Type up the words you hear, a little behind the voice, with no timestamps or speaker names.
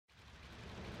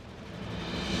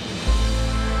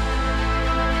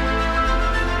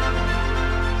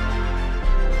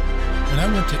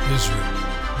Israel.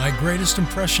 My greatest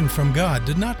impression from God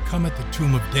did not come at the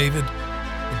tomb of David,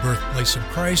 the birthplace of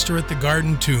Christ, or at the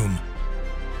garden tomb.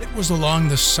 It was along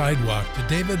the sidewalk to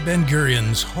David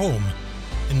Ben-Gurion's home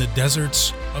in the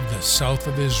deserts of the south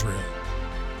of Israel.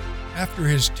 After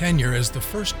his tenure as the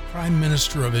first prime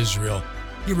minister of Israel,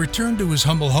 he returned to his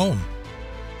humble home.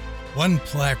 One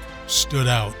plaque stood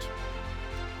out.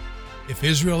 If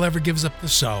Israel ever gives up the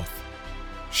south,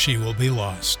 she will be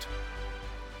lost.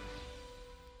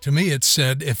 To me it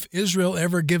said, if Israel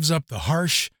ever gives up the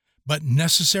harsh but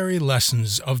necessary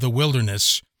lessons of the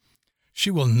wilderness,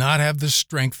 she will not have the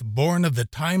strength born of the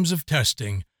times of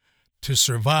testing to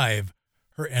survive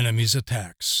her enemies'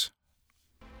 attacks.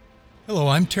 Hello,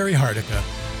 I'm Terry Hardicka,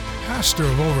 pastor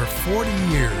of over 40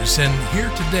 years, and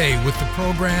here today with the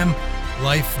program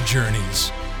Life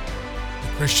Journeys.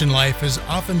 The Christian life has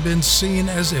often been seen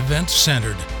as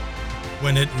event-centered,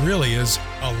 when it really is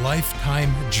a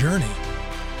lifetime journey.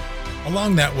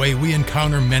 Along that way, we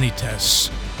encounter many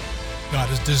tests. God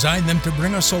has designed them to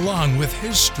bring us along with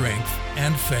His strength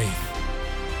and faith.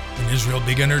 When Israel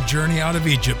began her journey out of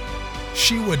Egypt,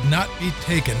 she would not be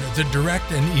taken the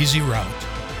direct and easy route.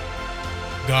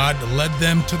 God led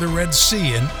them to the Red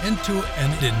Sea and into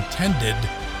an intended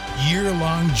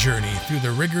year-long journey through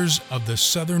the rigors of the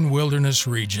southern wilderness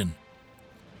region.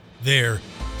 There,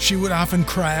 she would often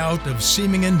cry out of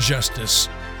seeming injustice,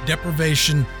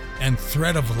 deprivation, and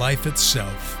threat of life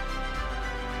itself.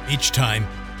 Each time,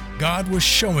 God was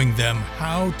showing them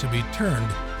how to be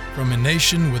turned from a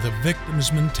nation with a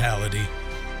victim's mentality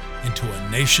into a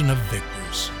nation of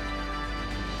victors.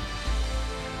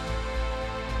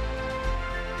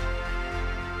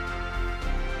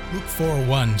 Luke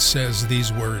 4:1 says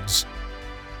these words,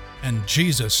 "And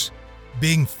Jesus,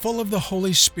 being full of the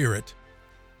Holy Spirit,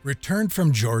 returned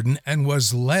from Jordan and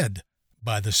was led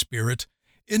by the Spirit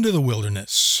into the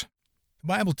wilderness." The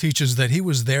Bible teaches that he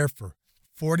was there for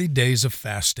 40 days of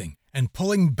fasting and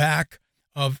pulling back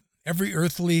of every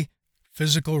earthly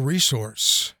physical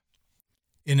resource.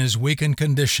 In his weakened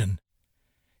condition,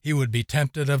 he would be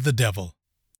tempted of the devil.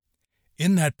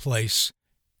 In that place,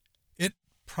 it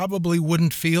probably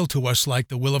wouldn't feel to us like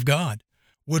the will of God,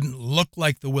 wouldn't look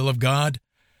like the will of God,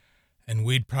 and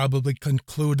we'd probably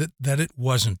conclude that it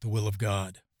wasn't the will of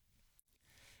God.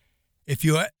 If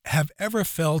you have ever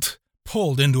felt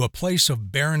pulled into a place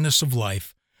of barrenness of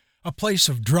life, a place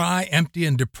of dry, empty,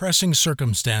 and depressing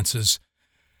circumstances,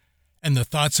 and the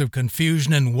thoughts of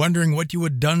confusion and wondering what you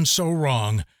had done so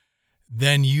wrong,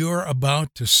 then you're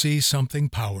about to see something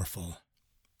powerful.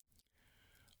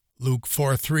 Luke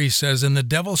 4:3 says, "And the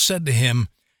devil said to him,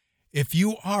 If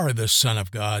you are the Son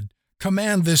of God,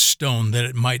 command this stone that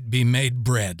it might be made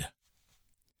bread."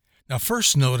 Now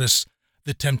first notice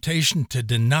the temptation to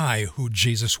deny who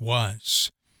Jesus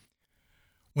was.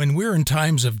 When we're in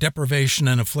times of deprivation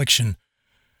and affliction,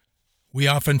 we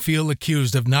often feel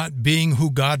accused of not being who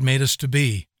God made us to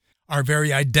be. Our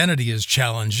very identity is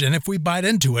challenged, and if we bite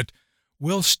into it,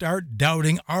 we'll start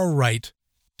doubting our right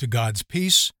to God's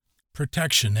peace,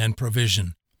 protection, and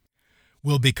provision.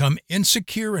 We'll become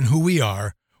insecure in who we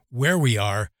are, where we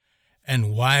are,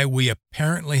 and why we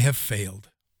apparently have failed.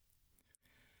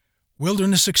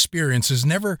 Wilderness experiences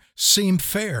never seem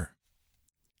fair.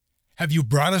 Have you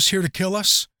brought us here to kill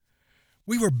us?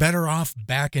 We were better off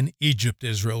back in Egypt,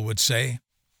 Israel would say.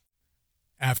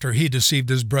 After he deceived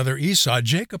his brother Esau,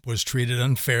 Jacob was treated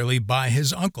unfairly by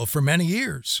his uncle for many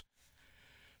years.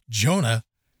 Jonah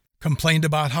complained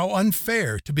about how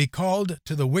unfair to be called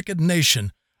to the wicked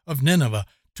nation of Nineveh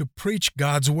to preach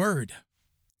God's word.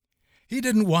 He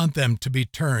didn't want them to be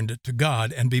turned to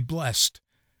God and be blessed.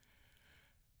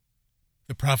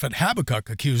 The prophet Habakkuk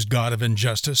accused God of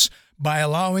injustice by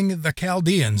allowing the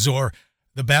Chaldeans, or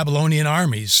the Babylonian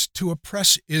armies, to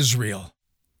oppress Israel.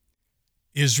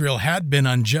 Israel had been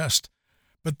unjust,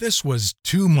 but this was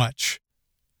too much.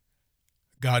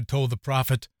 God told the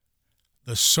prophet,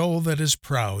 "The soul that is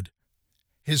proud,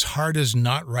 his heart is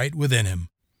not right within him,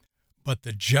 but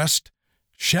the just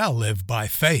shall live by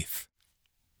faith."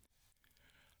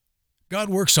 God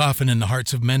works often in the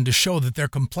hearts of men to show that their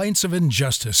complaints of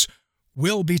injustice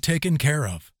will be taken care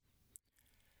of.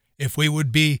 If we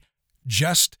would be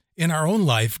just in our own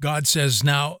life, God says,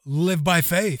 now live by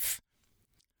faith.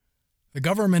 The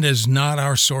government is not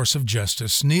our source of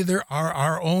justice, neither are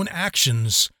our own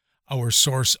actions our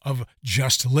source of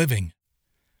just living.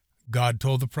 God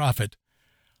told the prophet,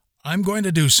 "I'm going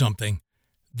to do something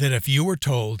that if you were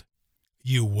told,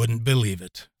 you wouldn't believe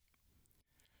it."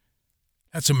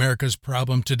 That's America's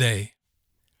problem today.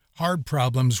 Hard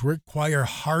problems require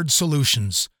hard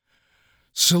solutions.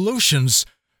 Solutions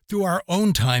through our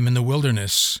own time in the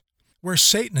wilderness. where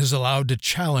Satan is allowed to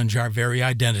challenge our very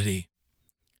identity.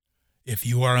 If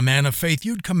you are a man of faith,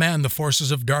 you'd command the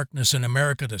forces of darkness in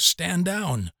America to stand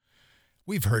down.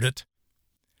 We've heard it.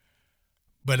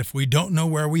 But if we don't know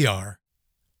where we are,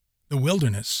 the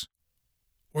wilderness,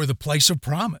 or the place of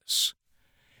promise,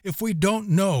 if we don't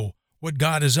know what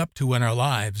God is up to in our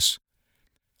lives,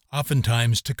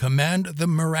 oftentimes to command the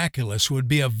miraculous would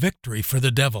be a victory for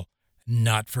the devil,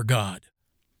 not for God.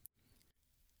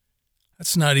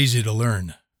 That's not easy to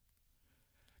learn.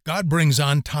 God brings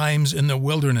on times in the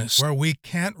wilderness where we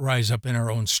can't rise up in our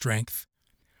own strength.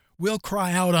 We'll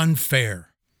cry out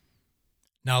unfair.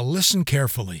 Now listen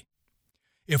carefully.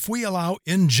 If we allow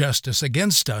injustice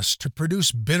against us to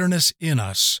produce bitterness in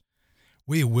us,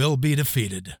 we will be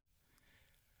defeated.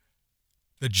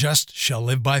 The just shall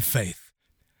live by faith.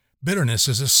 Bitterness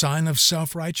is a sign of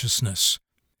self-righteousness.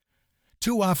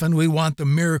 Too often we want the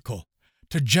miracle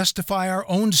to justify our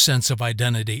own sense of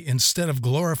identity instead of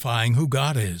glorifying who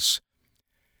God is.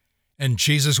 And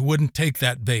Jesus wouldn't take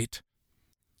that bait.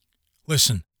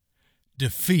 Listen,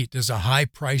 defeat is a high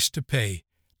price to pay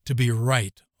to be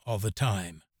right all the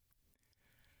time.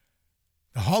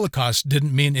 The Holocaust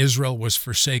didn't mean Israel was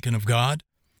forsaken of God.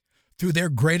 Through their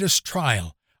greatest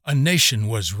trial, a nation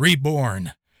was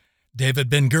reborn. David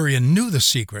Ben-Gurion knew the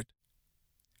secret.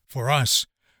 For us,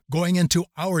 going into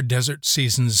our desert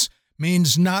seasons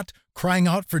means not crying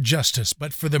out for justice,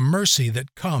 but for the mercy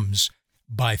that comes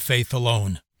by faith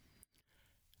alone.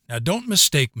 Now, don't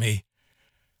mistake me.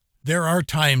 There are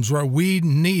times where we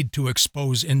need to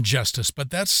expose injustice,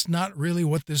 but that's not really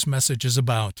what this message is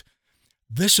about.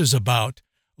 This is about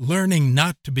learning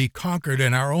not to be conquered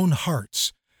in our own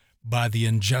hearts by the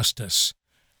injustice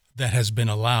that has been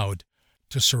allowed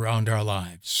to surround our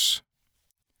lives.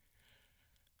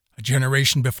 A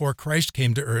generation before Christ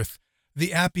came to earth,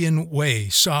 the Appian Way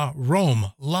saw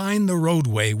Rome line the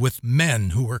roadway with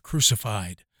men who were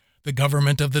crucified. The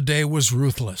government of the day was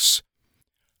ruthless.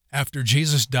 After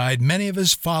Jesus died, many of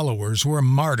his followers were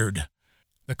martyred.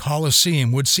 The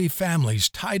Colosseum would see families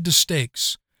tied to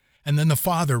stakes, and then the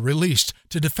father released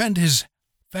to defend his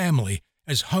family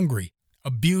as hungry,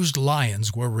 abused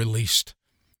lions were released.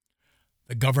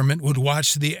 The government would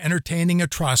watch the entertaining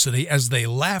atrocity as they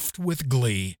laughed with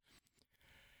glee.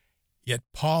 Yet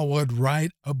Paul would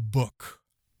write a book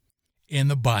in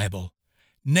the Bible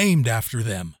named after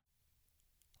them,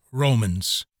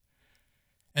 Romans.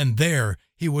 And there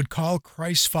he would call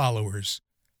Christ's followers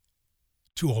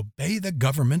to obey the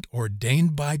government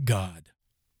ordained by God.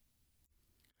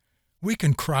 We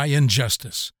can cry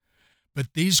injustice,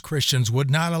 but these Christians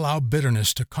would not allow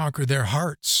bitterness to conquer their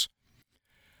hearts.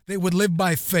 They would live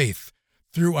by faith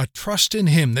through a trust in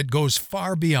him that goes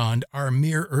far beyond our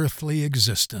mere earthly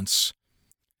existence.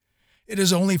 It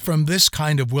is only from this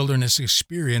kind of wilderness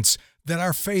experience that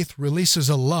our faith releases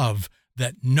a love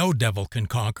that no devil can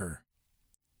conquer.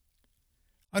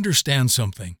 Understand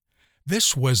something.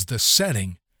 This was the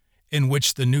setting in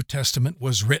which the New Testament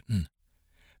was written.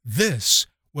 This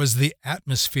was the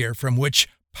atmosphere from which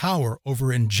power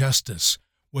over injustice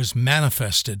was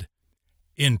manifested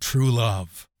in true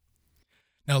love.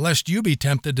 Now, lest you be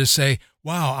tempted to say,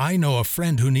 wow, I know a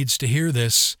friend who needs to hear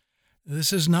this.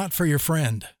 This is not for your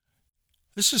friend.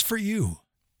 This is for you.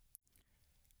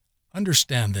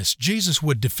 Understand this. Jesus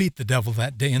would defeat the devil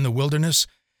that day in the wilderness,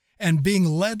 and being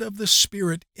led of the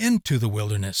Spirit into the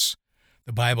wilderness,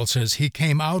 the Bible says he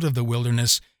came out of the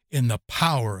wilderness in the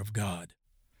power of God.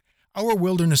 Our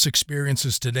wilderness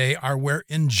experiences today are where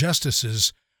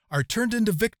injustices are turned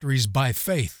into victories by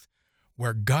faith,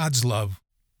 where God's love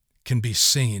can be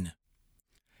seen.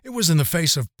 It was in the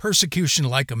face of persecution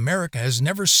like America has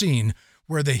never seen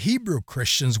where the Hebrew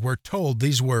Christians were told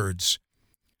these words,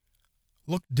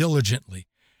 "Look diligently,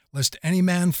 lest any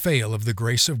man fail of the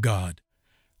grace of God,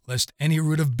 lest any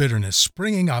root of bitterness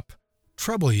springing up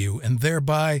trouble you, and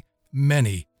thereby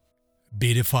many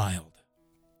be defiled."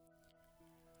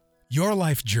 Your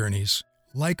life journeys,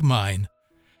 like mine,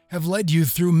 have led you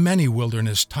through many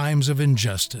wilderness times of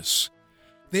injustice.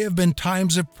 They have been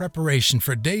times of preparation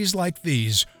for days like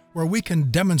these where we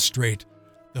can demonstrate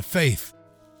the faith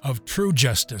of true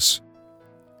justice,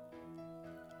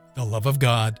 the love of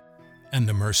God, and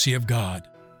the mercy of God.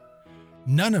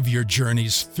 None of your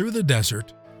journeys through the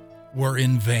desert were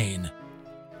in vain.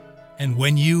 And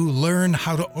when you learn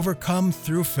how to overcome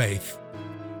through faith,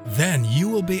 then you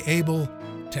will be able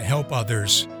to help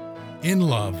others in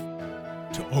love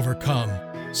to overcome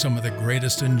some of the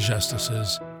greatest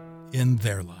injustices in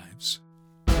their lives.